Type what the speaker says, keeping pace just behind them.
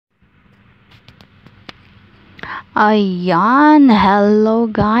Ayan, hello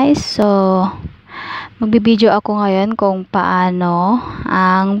guys. So, magbibideo ako ngayon kung paano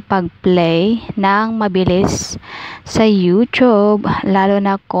ang pag-play ng mabilis sa YouTube, lalo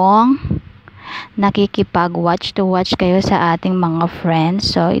na kung nakikipag-watch to watch kayo sa ating mga friends.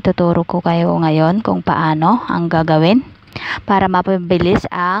 So, ituturo ko kayo ngayon kung paano ang gagawin para mapabilis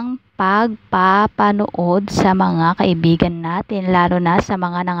ang pagpapanood sa mga kaibigan natin, lalo na sa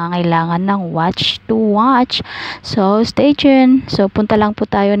mga nangangailangan ng watch to watch. So, stay tuned. So, punta lang po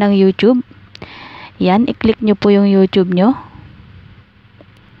tayo ng YouTube. Yan, i-click nyo po yung YouTube nyo.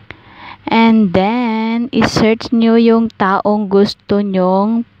 And then, i-search nyo yung taong gusto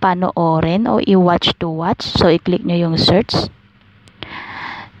nyong panoorin o i-watch to watch. So, i-click nyo yung search.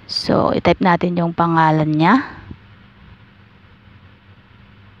 So, i-type natin yung pangalan niya.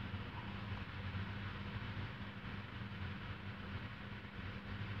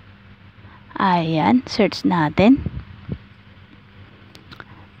 Ayan, search natin.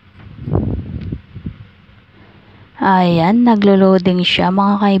 Ayan, naglo-loading siya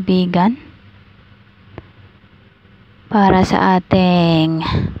mga kaibigan. Para sa ating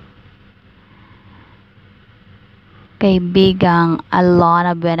kaibigang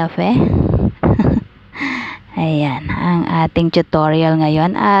Alona Buenafe. Ayan, ang ating tutorial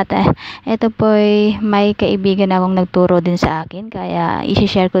ngayon. At ito po ay may kaibigan akong nagturo din sa akin. Kaya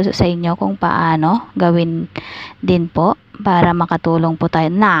isi-share ko sa inyo kung paano gawin din po para makatulong po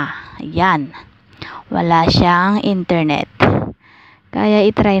tayo na. Ayan, wala siyang internet. Kaya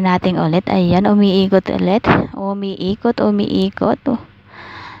itry natin ulit. Ayan, umiikot ulit. Umiikot.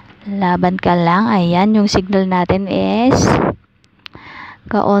 Laban ka lang. Ayan, yung signal natin is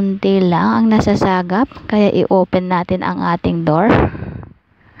kaunti lang ang nasasagap. Kaya i-open natin ang ating door.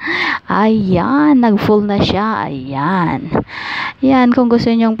 Ayan, nag-full na siya. Ayan. Yan, kung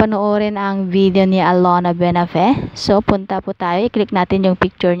gusto nyong panoorin ang video ni Alona Buenafe, so punta po tayo. I-click natin yung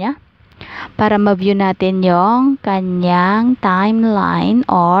picture niya para ma-view natin yung kanyang timeline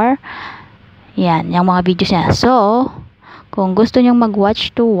or yan, yung mga videos niya. So, kung gusto nyong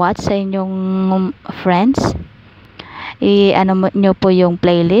mag-watch to watch sa inyong friends, i-ano nyo po yung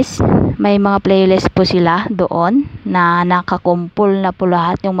playlist. May mga playlist po sila doon na nakakumpul na po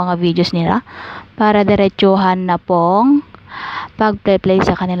lahat yung mga videos nila para diretsuhan na pong pag-play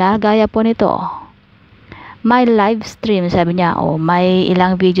sa kanila. Gaya po nito, my live stream, sabi niya. May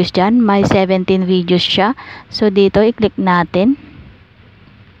ilang videos dyan. May 17 videos siya. So, dito, i-click natin.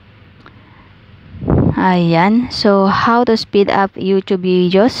 Ayan. So, how to speed up YouTube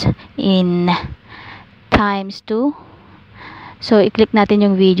videos in times 2. So, i-click natin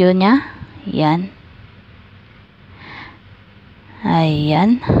yung video niya. Ayan.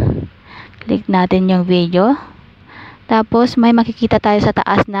 Ayan. Click natin yung video. Tapos, may makikita tayo sa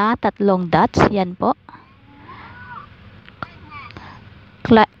taas na 3 dots. Yan po.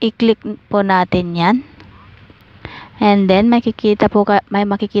 I-click po natin yan. And then, may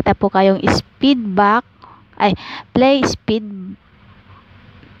makikita po kayong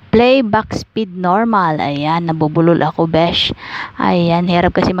playback speed normal. Ayan, nabubulol ako, besh. Ayan,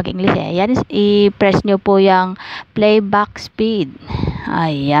 hirap kasi mag-English eh. Ayan, i-press nyo po yung playback speed.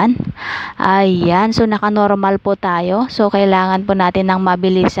 Ayan. Ayan, so naka-normal po tayo. So, kailangan po natin ng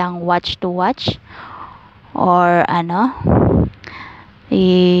mabilisang watch to watch. Or ano,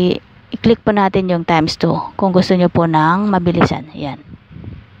 i-click po natin yung times 2 kung gusto nyo po ng mabilisan. Ayan.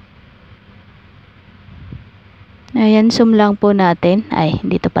 Ayan, zoom lang po natin. Ay,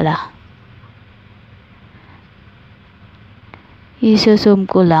 dito pala. I-zoom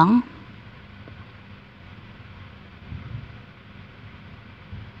ko lang.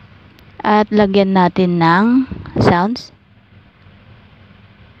 At lagyan natin ng sounds.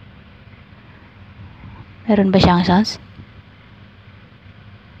 Meron ba siyang sounds?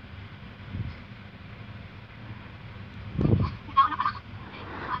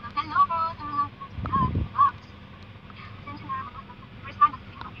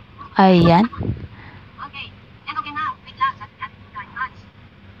 Ayan.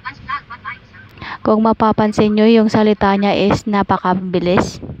 Kung mapapansin nyo, yung salita niya is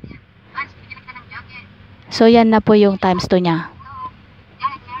napakabilis. So, yan na po yung times 2 niya.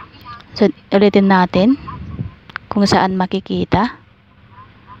 So, ulitin natin kung saan makikita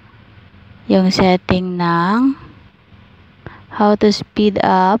yung setting ng how to speed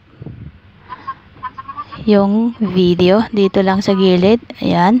up yung video. Dito lang sa gilid.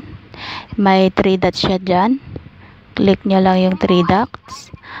 Ayan. May 3 dots siya dyan. Click nyo lang yung 3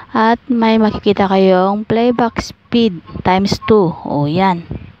 dots. At may makikita kayong playback speed times 2. O, yan.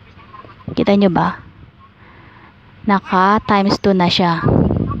 Kita nyo ba? Naka times 2 na siya.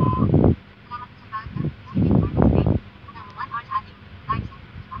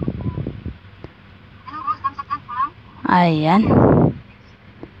 Ayan.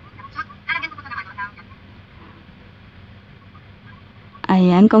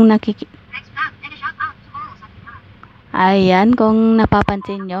 Ayan, Ayan, kung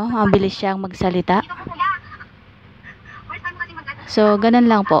napapansin nyo, ang bilis siyang magsalita. So, ganun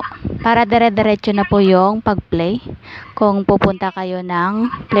lang po. Para dire-diretso na po yung pag-play. Kung pupunta kayo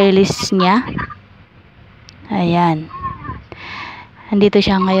ng playlist niya. Ayan. Andito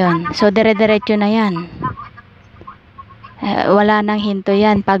siya ngayon. So, dire-diretso na yan. Wala nang hinto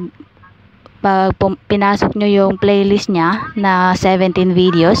yan. Pag pinasok nyo yung playlist niya na 17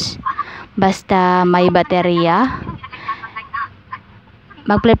 videos, basta may baterya,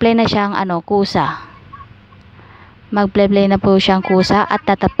 magple-play na siyang kusa. Magple-play na po siyang kusa at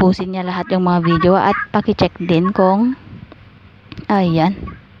tatapusin niya lahat yung mga video at paki-check din kung ayan.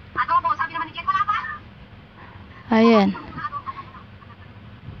 Ayan.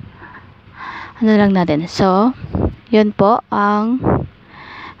 Ano lang natin. So, yun po ang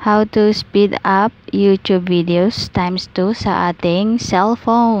how to speed up YouTube videos times 2 sa ating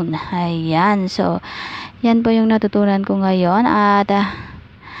cellphone. Ayan. So, yan po yung natutunan ko ngayon at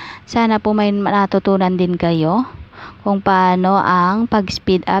sana po may natutunan din kayo kung paano ang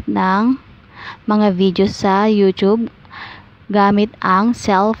pag-speed up ng mga videos sa YouTube gamit ang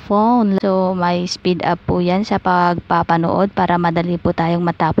cellphone. So, may speed up po yan sa pagpapanood para madali po tayong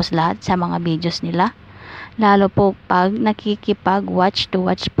matapos lahat sa mga videos nila. Lalo po pag nakikipag-watch to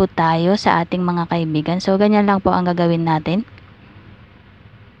watch po tayo sa ating mga kaibigan. So, ganyan lang po ang gagawin natin.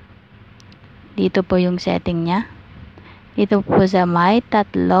 Dito po yung setting niya. Dito po sa may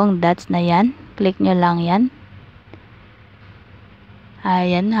tatlong dots na yan. Click nyo lang yan.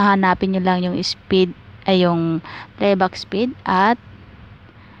 Ayan, hahanapin nyo lang yung speed, yung playback speed at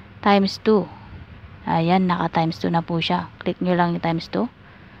times 2. Ayan, naka times 2 na po siya. Click nyo lang yung times 2.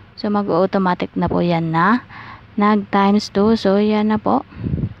 So, mag-automatic na po yan na nag times 2. So, yan na po.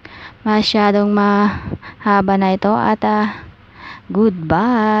 Masyadong mahaba na ito at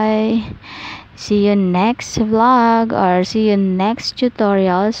goodbye. See you next vlog or see you next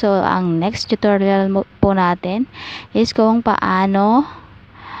tutorial. So, ang next tutorial po natin is kung paano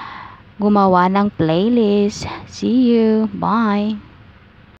gumawa ng playlist. See you. Bye.